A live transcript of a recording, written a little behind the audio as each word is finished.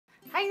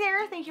Hi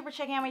there! Thank you for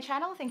checking out my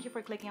channel. Thank you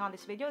for clicking on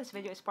this video. This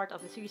video is part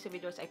of the series of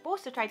videos I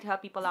post to try to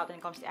help people out when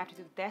it comes to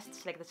aptitude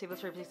tests like the civil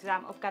service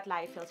exam, UPCAT,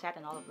 Live, PhilSat,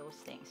 and all of those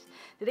things.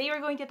 Today,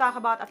 we're going to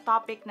talk about a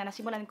topic na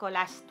nasimulan ko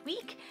last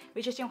week,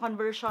 which is yung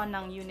conversion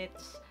ng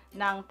units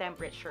ng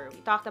temperature.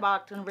 We talked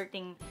about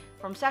converting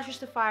from Celsius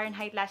to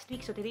Fahrenheit last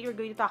week. So today, we're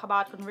going to talk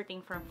about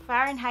converting from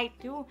Fahrenheit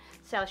to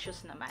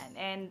Celsius naman.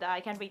 And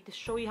I can't wait to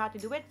show you how to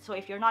do it. So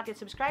if you're not yet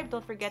subscribed,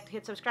 don't forget to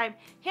hit subscribe.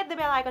 Hit the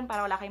bell icon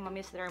para wala kayong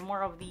ma-miss. There are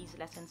more of these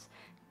lessons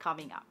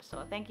coming up.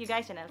 So thank you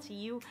guys, and I'll see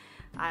you.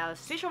 I'll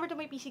switch over to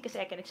my PC kasi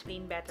I can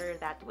explain better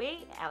that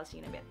way. I'll see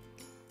you in a bit.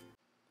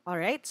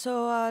 Alright,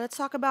 so let's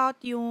talk about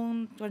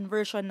yung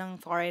conversion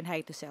ng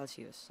Fahrenheit to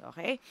Celsius,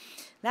 okay?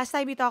 Last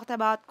time we talked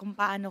about kung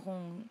paano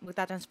kung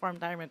magta-transform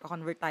tayo,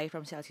 magka-convert tayo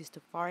from Celsius to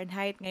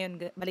Fahrenheit.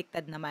 Ngayon,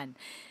 baliktad naman.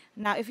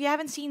 Now, if you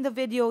haven't seen the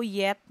video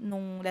yet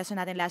nung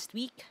lesson natin last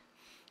week,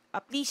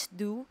 please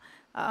do.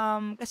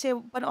 Kasi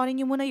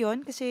panoorin nyo muna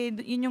yon kasi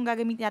yun yung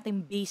gagamitin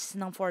natin base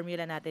ng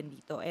formula natin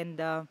dito.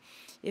 And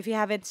if you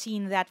haven't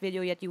seen that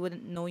video yet, you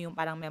wouldn't know yung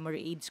parang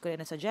memory aids ko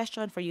na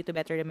suggestion for you to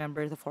better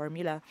remember the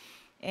formula.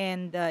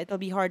 And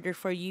it'll be harder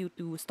for you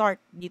to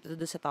start dito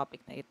sa topic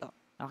na ito.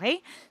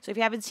 Okay? So if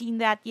you haven't seen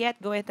that yet,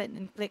 go ahead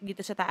and click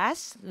dito sa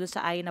taas, doon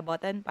sa I na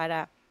button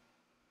para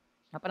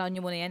napanood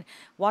nyo muna yan.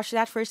 Watch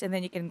that first and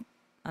then you can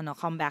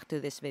come back to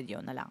this video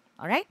na lang.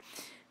 Alright?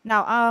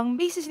 Now, ang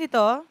basis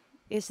nito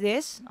is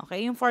this.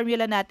 Okay? Yung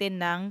formula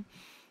natin ng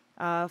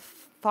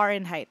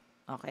Fahrenheit.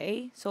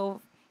 Okay?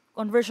 So,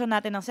 conversion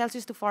natin ng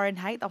Celsius to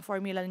Fahrenheit, ang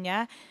formula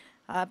niya,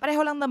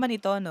 pareho lang naman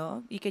ito,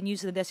 no? You can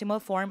use the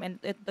decimal form and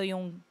ito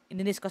yung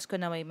in-discuss ko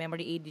na may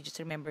memory aid. You just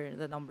remember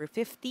the number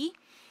 50.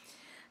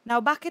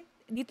 Now, bakit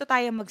dito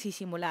tayo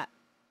magsisimula?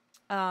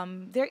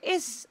 There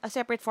is a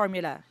separate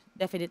formula,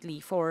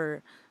 definitely,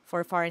 for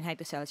Fahrenheit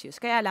to Celsius.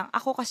 Kaya lang,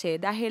 ako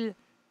kasi, dahil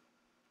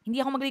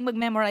hindi ako magaling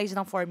mag-memorize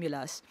ng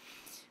formulas,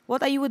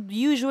 what I would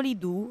usually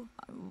do,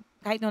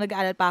 kahit nung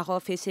nag-aaral pa ako,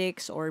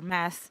 physics or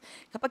math,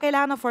 kapag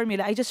kailangan ng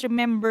formula, I just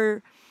remember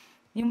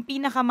yung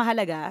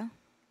pinakamahalaga,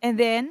 and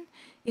then,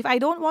 if I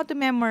don't want to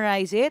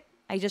memorize it,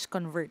 I just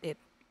convert it.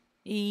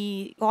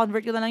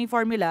 I-convert ko na lang yung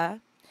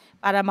formula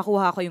para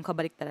makuha ko yung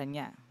kabaliktaran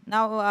niya.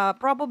 Now,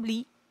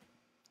 probably,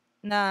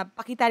 na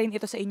pakita rin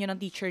ito sa inyo ng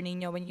teacher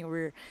ninyo when you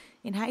were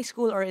in high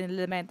school or in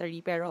elementary,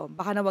 pero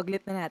baka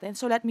nawaglit na natin.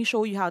 So, let me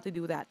show you how to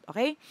do that,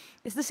 okay?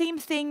 It's the same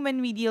thing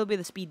when we deal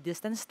with the speed,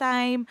 distance,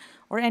 time,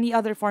 or any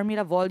other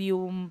formula,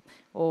 volume,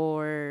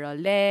 or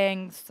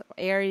length,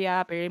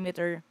 area,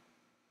 perimeter.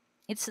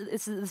 It's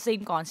the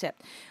same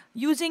concept.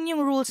 Using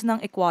yung rules ng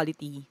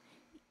equality,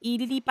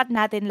 ililipat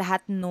natin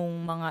lahat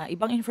ng mga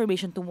ibang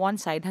information to one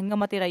side hanggang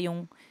matira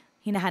yung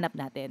hinahanap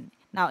natin.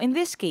 Now, in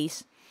this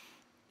case,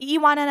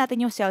 iiwanan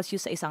natin yung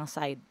Celsius sa isang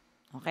side.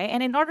 Okay?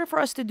 And in order for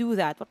us to do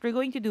that, what we're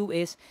going to do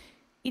is,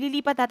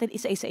 ililipat natin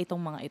isa-isa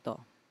itong mga ito.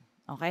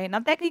 Okay?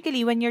 Now,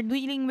 technically, when you're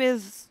dealing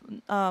with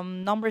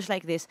numbers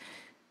like this,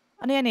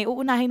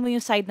 uunahin mo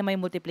yung side na may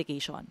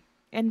multiplication.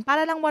 And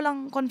para lang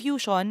walang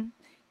confusion,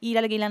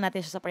 ilalagay lang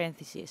natin siya sa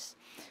parenthesis.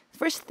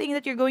 First thing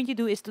that you're going to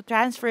do is to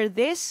transfer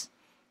this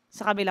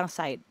sa kabilang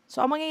side.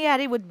 So, ang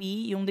mangyayari would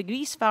be, yung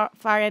degrees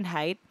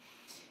Fahrenheit,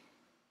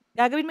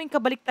 gagawin mo yung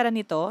kabaliktaran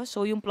nito.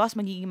 So, yung plus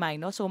magiging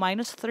minus. So,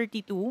 minus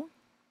 32.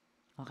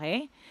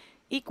 Okay?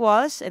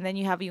 Equals, and then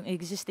you have yung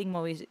existing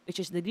mo, which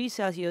is degrees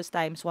Celsius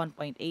times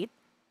 1.8.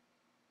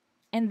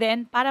 And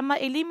then, para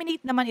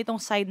ma-eliminate naman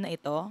itong side na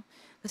ito,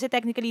 kasi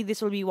technically,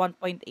 this will be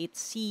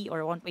 1.8c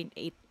or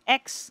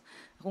 1.8x.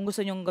 Kung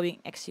gusto nyong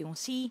gawing x yung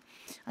c.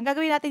 Ang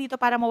gagawin natin dito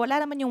para mawala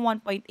naman yung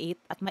 1.8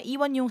 at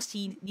maiwan yung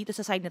c dito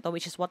sa side na to,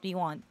 which is what we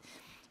want.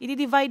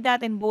 I-divide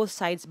natin both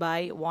sides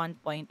by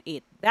 1.8.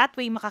 That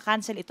way,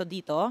 makakancel ito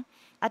dito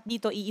at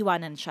dito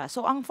iiwanan siya.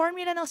 So, ang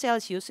formula ng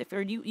Celsius, if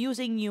you're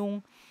using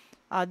yung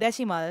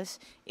decimals,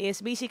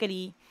 is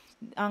basically,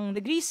 ang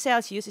degrees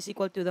Celsius is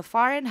equal to the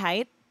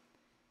Fahrenheit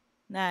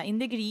na in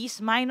degrees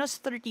minus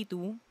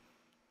 32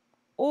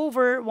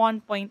 over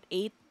 1.8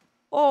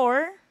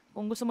 or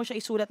kung gusto mo siya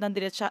isulat ng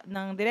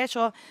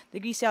diretso,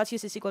 degrees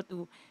Celsius is equal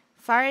to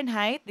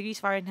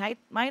degrees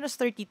Fahrenheit, minus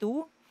 32.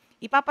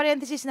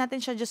 Ipaparenthesis natin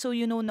siya just so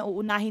you know na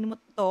uunahin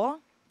mo to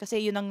kasi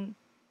yun ang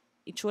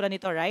itsura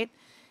nito, right?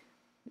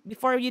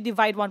 Before you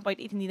divide 1.8,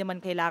 hindi mo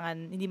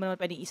naman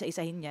pwedeng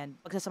isa-isahin yan.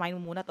 Pagsasamahin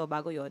mo muna to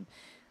bago yon.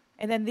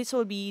 And then this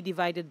will be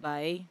divided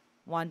by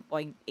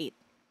 1.8.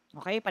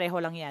 Okay? Pareho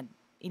lang yan.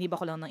 Iniba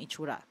ko lang ng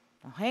itsura.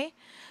 Okay?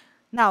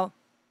 Now,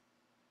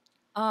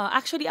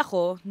 actually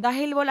ako,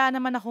 dahil wala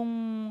naman akong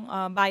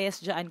bias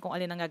dyan kung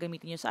alin ang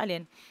gagamitin nyo sa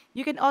alin,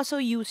 you can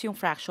also use yung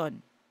fraction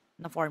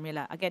na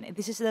formula. Again,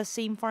 this is the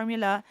same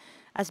formula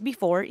as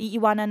before.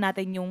 Iiwanan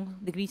natin yung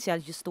degrees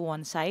Celsius to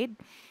one side.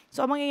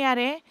 So, ang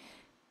mangyayari,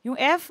 yung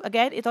F,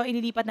 again, ito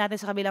ililipat natin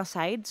sa kabilang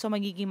side. So,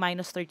 magiging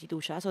minus 32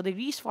 siya. So,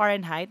 degrees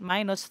Fahrenheit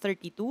minus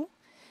 32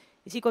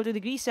 is equal to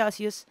degrees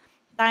Celsius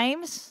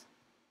times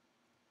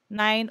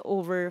 9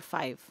 over 5.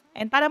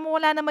 And para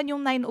mawala naman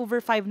yung 9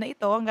 over 5 na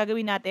ito, ang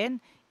gagawin natin,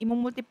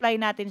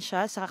 imumultiply natin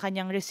siya sa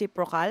kanyang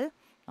reciprocal.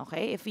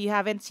 Okay? If you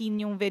haven't seen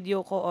yung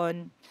video ko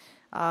on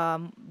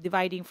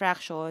dividing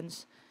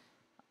fractions,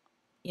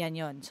 yan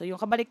yon. So,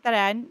 yung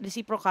kabaliktaran,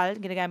 reciprocal,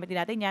 ginagamit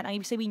din natin yan. Ang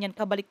ibig sabihin yan,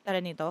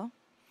 kabaliktaran nito,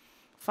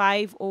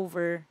 5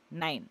 over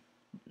 9.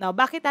 Now,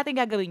 bakit natin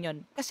gagawin yon?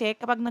 Kasi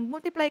kapag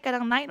nag-multiply ka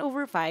ng 9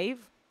 over 5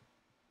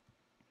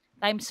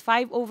 times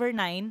 5 over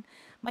 9,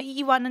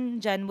 maiiwanan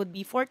dyan would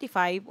be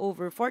 45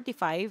 over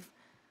 45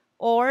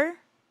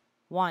 or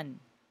 1.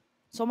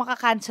 So,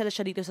 makakancel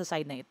siya dito sa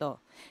side na ito.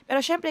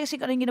 Pero syempre, kasi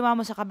kung ano yung ginawa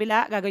mo sa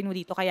kabila, gagawin mo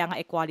dito, kaya nga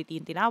equality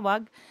yung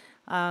tinawag.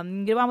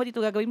 Ginawa mo dito,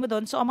 gagawin mo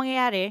doon. So, ang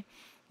mangyayari,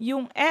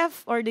 yung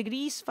F or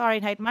degrees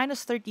Fahrenheit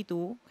minus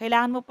 32,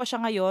 kailangan mo pa siya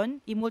ngayon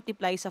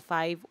i-multiply sa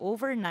 5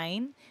 over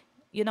 9.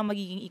 Yun ang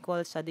magiging equal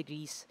sa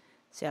degrees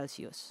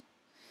Celsius.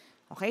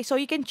 Okay, so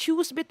you can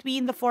choose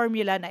between the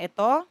formula na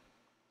ito,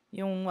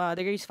 yung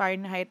degrees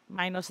Fahrenheit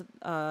minus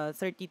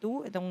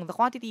 32, itong the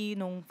quantity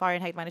nung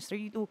Fahrenheit minus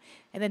 32,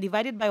 and then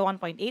divided by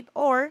 1.8,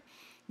 or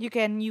you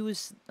can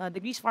use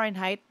degrees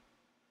Fahrenheit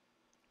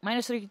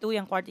minus 32,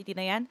 yung quantity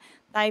na yan,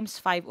 times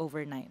 5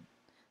 over 9.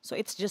 So,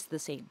 it's just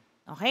the same.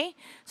 Okay?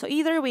 So,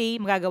 either way,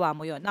 magagawa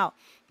mo yon. Now,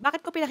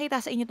 bakit ko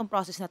pinakita sa inyo itong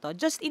process na to?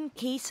 Just in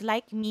case,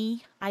 like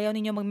me, ayaw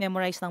ninyo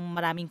mag-memorize ng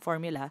maraming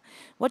formula,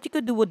 what you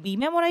could do would be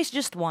memorize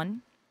just one,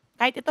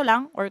 kahit ito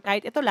lang, or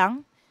kahit ito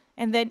lang,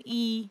 and then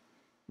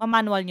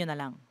manual nyo na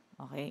lang.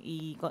 Okay?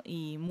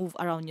 I-move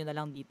around nyo na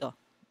lang dito.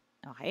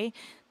 Okay?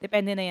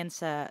 Depende na yan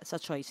sa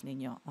choice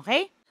ninyo.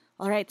 Okay?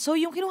 Alright, so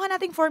yung kinuha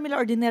nating formula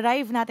or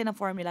dinerive natin ng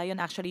formula, yun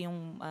actually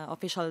yung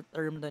official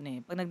term doon eh.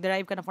 Pag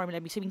nag-derive ka ng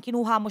formula, ibig sabihin,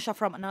 kinuha mo siya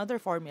from another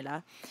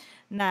formula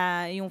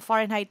na yung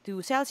Fahrenheit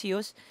to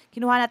Celsius,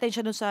 kinuha natin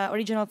siya doon sa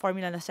original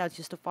formula na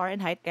Celsius to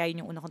Fahrenheit, kaya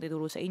yun yung una kong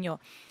tinuro sa inyo.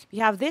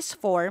 We have this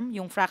form,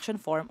 yung fraction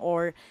form,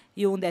 or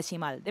yung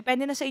decimal.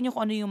 Depende na sa inyo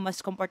kung ano yung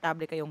mas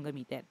komportable kayong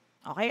gamitin.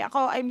 Okay?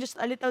 Ako, I'm just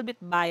a little bit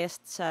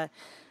biased sa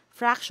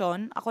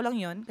fraction. Ako lang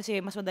yun,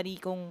 kasi mas madali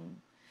kong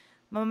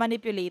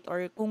ma-manipulate,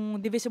 or kung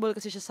divisible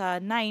kasi siya sa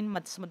 9,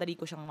 mas madali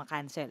ko siyang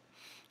ma-cancel.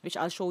 Which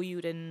I'll show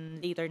you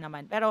then later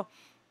naman. Pero,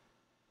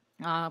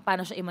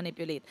 paano siya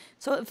i-manipulate.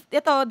 So,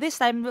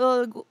 this time,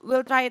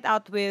 we'll try it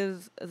out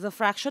with the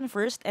fraction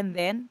first, and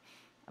then,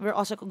 we're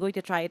also going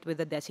to try it with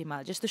the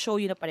decimal, just to show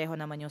you na pareho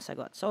naman yung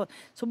sagot. So,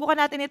 subukan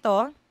natin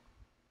ito.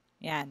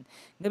 Yan.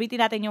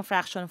 Gamitin natin yung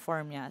fraction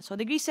form niya. So,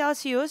 degrees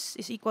Celsius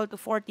is equal to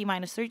 40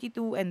 minus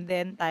 32, and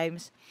then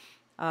times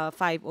 5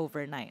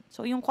 over 9.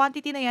 So, yung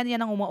quantity na yan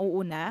ang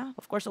umauuna.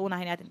 Of course,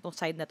 uunahin natin itong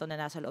side na to na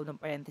nasa loob ng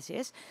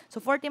parenthesis.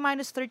 So, 40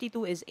 minus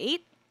 32 is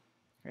 8.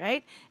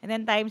 Right? And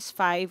then times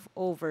 5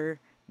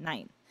 over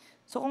 9.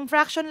 So, kung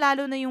fraction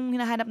lalo na yung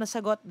hinahanap na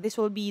sagot, this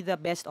will be the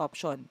best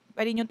option.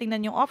 Pwede nyo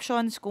tingnan yung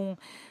options kung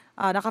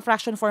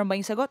naka-fraction form ba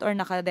yung sagot or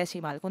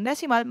naka-decimal. Kung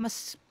decimal,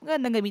 mas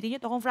magandang gamitin nyo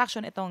ito. Kung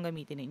fraction, ito ang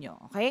gamitin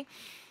ninyo. Okay?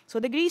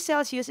 So, degrees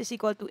Celsius is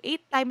equal to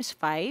 8 times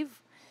 5.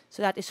 So,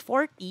 that is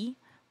 40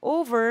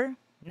 over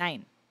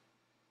 9.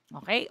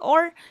 Okay?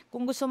 Or,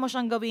 kung gusto mo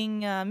siyang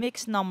gawing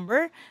mixed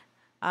number,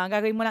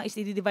 gagawin mo lang is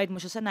i-divide mo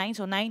siya sa 9.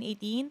 So, 9,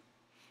 18,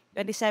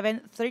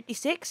 27,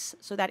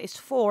 36. So, that is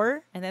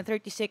 4. And then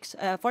 36,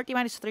 40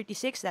 minus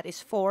 36, that is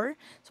 4.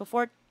 So,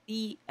 40,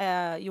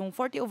 yung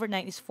 40 over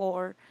 9 is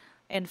 4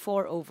 and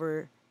 4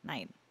 over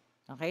 9.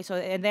 Okay? So,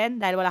 and then,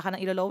 dahil wala ka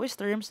ng ilo-lowest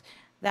terms,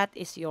 that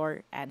is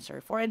your answer.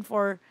 4 and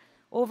 4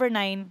 over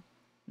 9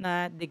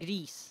 na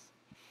degrees.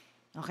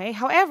 Okay?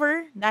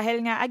 However,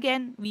 dahil nga,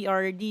 again, we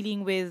are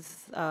dealing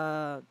with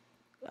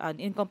an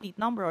incomplete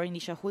number or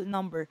hindi siya whole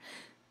number,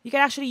 you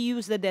can actually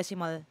use the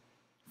decimal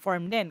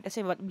form din.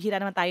 Kasi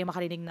bihira naman tayo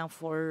makarinig ng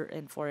 4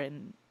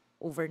 and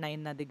over 9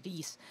 na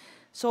degrees.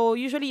 So,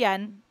 usually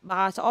yan,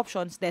 baka sa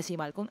options,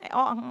 decimal. Kung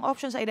ang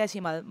options ay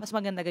decimal, mas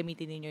maganda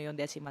gamitin niyo yung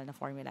decimal na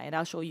formula. And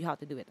I'll show you how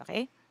to do it,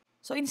 okay?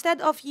 So,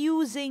 instead of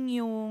using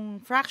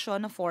yung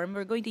fraction na form,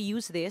 we're going to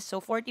use this.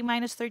 So, 40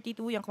 minus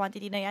 32, yung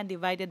quantity na yan,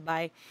 divided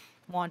by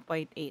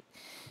 1.8.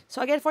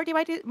 So, again,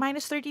 40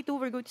 minus 32,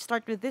 we're going to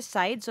start with this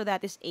side. So,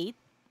 that is 8.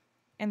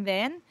 And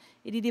then,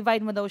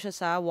 i-divide mo daw siya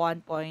sa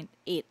 1.8.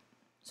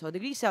 So,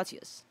 degrees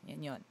Celsius.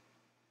 Yan yun.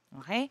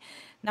 Okay?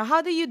 Now,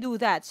 how do you do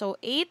that? So,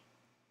 8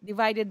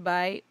 divided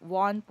by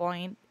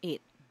 1.8.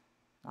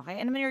 Okay?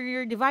 And when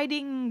you're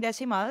dividing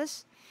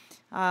decimals,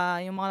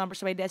 yung mga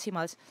numbers by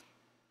decimals,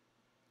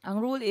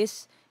 ang rule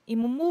is,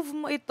 i-move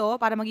mo ito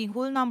para maging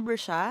whole number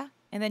siya,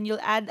 and then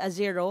you'll add a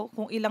 0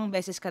 kung ilang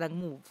beses ka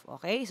nag-move.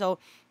 Okay? So,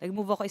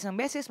 nag-move ako isang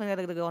beses,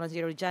 magdadagdag ako ng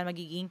 0 dyan,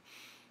 magiging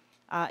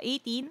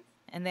 18,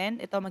 and then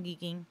ito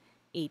magiging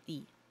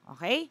 80.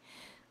 Okay?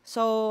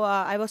 So,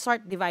 I will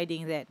start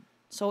dividing then.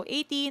 So,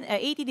 80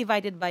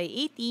 divided by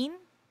 18,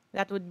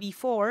 that would be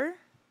 4.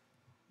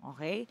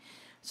 Okay?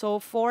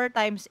 So, 4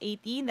 times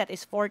 18, that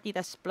is 40,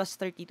 that's plus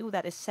 32,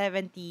 that is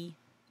 72.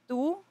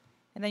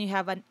 And then you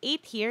have an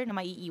 8 here na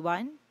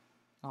maiiwan.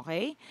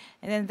 Okay?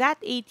 And then that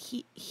 8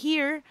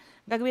 here,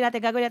 gagawin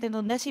natin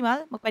itong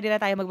decimal. Pwede na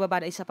tayo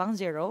magbaba na isa pang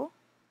 0.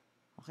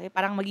 Okay?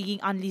 Parang magiging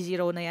only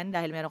 0 na yan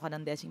dahil meron ka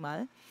ng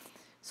decimal.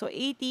 So,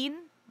 18,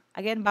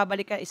 again,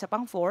 babalik ka isa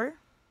pang 4.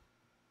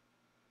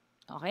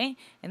 Okay?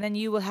 And then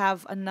you will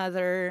have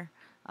another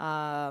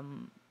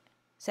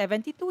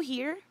 72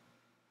 here.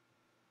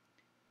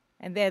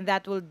 And then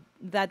that would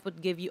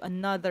give you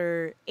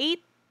another 8.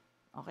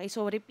 Okay,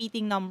 so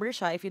repeating number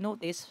siya. If you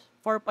notice,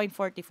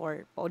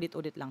 4.44,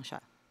 paulit-ulit lang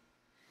siya.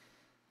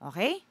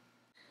 Okay?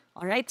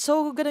 Alright,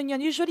 so ganun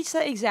yun. Usually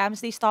sa exams,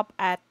 they stop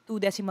at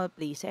 2 decimal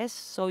places.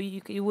 So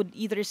you would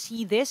either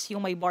see this,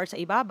 yung may bar sa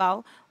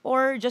ibabaw,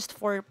 or just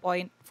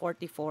 4.44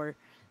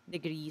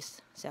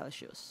 degrees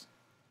Celsius.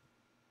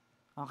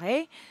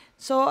 Okay?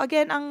 So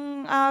again,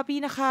 ang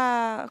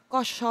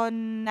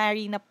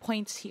pinaka-cautionary na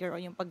points here, o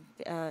yung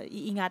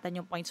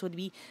iingatan yung points would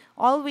be,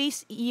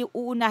 always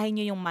uunahin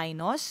nyo yung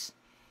minus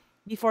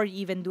before you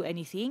even do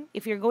anything.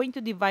 If you're going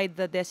to divide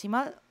the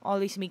decimal,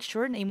 always make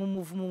sure na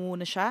i-move mo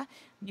muna siya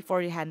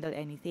before you handle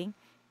anything.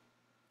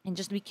 And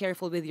just be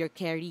careful with your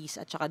carries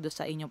at saka doon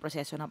sa inyong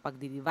proseso ng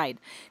pagdi-divide.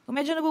 Kung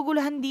medyo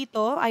naguguluhan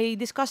dito, I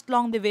discussed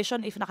long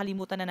division if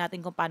nakalimutan na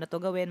natin kung paano to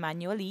gawin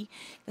manually.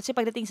 Kasi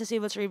pagdating sa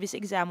civil service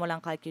exam,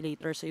 walang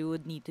calculator, so you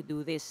would need to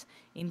do this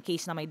in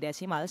case na may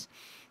decimals.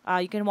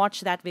 You can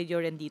watch that video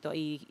rin dito.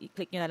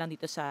 I-click nyo na lang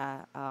dito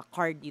sa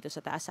card dito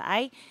sa taas sa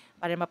I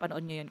para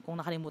mapanood nyo yun kung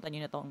nakalimutan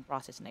nyo na itong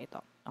process na ito.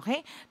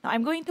 Okay? Now,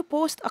 I'm going to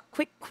post a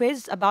quick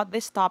quiz about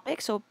this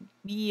topic, so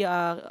be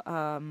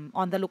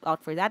on the lookout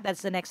for that.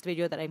 That's the next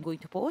video that I'm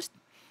going to post.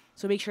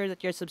 So make sure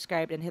that you're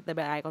subscribed and hit the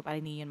bell icon para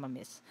hindi yun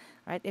ma-miss.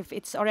 Alright? If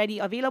it's already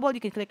available,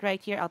 you can click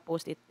right here. I'll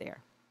post it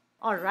there.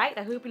 Alright,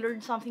 I hope you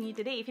learned something new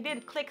today. If you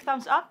did, click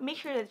thumbs up. Make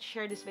sure that you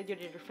share this video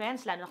with your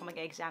friends, lalo na kung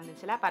mag-exam din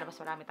sila para mas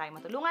marami tayong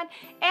matulungan.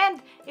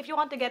 And if you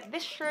want to get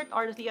this shirt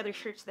or the other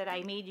shirts that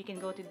I made, you can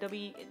go to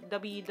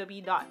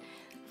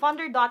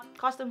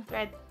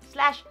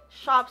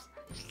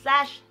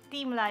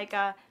www.funder.customthread/shops/Team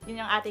Lyqa.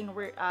 Yun yung ating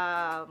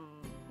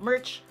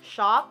merch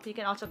shop. You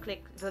can also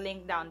click the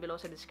link down below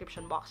sa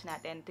description box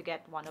natin to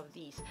get one of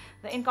these.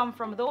 The income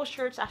from those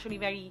shirts actually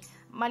very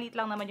maliit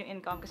lang naman yung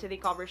income kasi they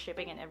cover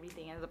shipping and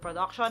everything and the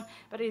production.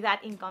 But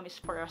that income is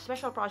for a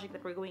special project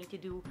that we're going to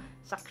do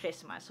sa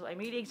Christmas. So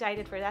I'm really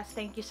excited for that.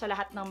 Thank you sa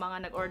lahat ng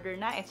mga nag-order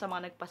na and sa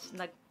mga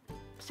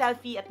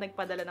selfie at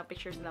nagpadala ng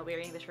pictures na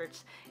wearing the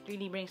shirts. It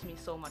really brings me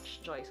so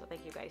much joy. So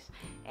thank you guys.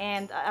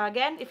 And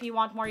again, if you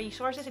want more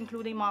resources,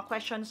 including mga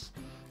questions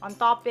on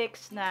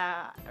topics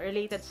na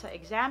related sa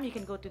exam, you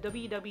can go to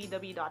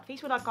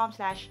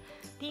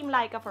www.facebook.com/Team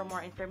Lyqa for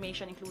more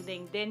information,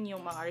 including din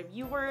yung mga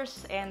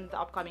reviewers and the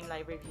upcoming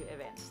live review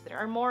events. There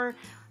are more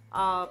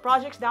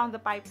projects down the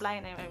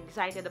pipeline. I'm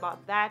excited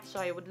about that. So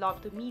I would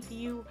love to meet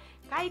you.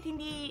 Kahit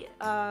hindi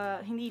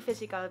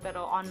physical,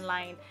 pero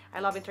online. I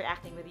love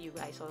interacting with you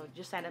guys. So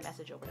just send a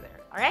message over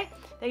there. Alright?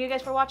 Thank you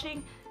guys for watching.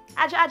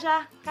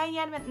 Aja, kaya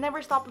yan, never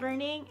stop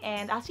learning.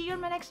 And I'll see you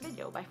in my next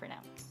video. Bye for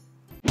now.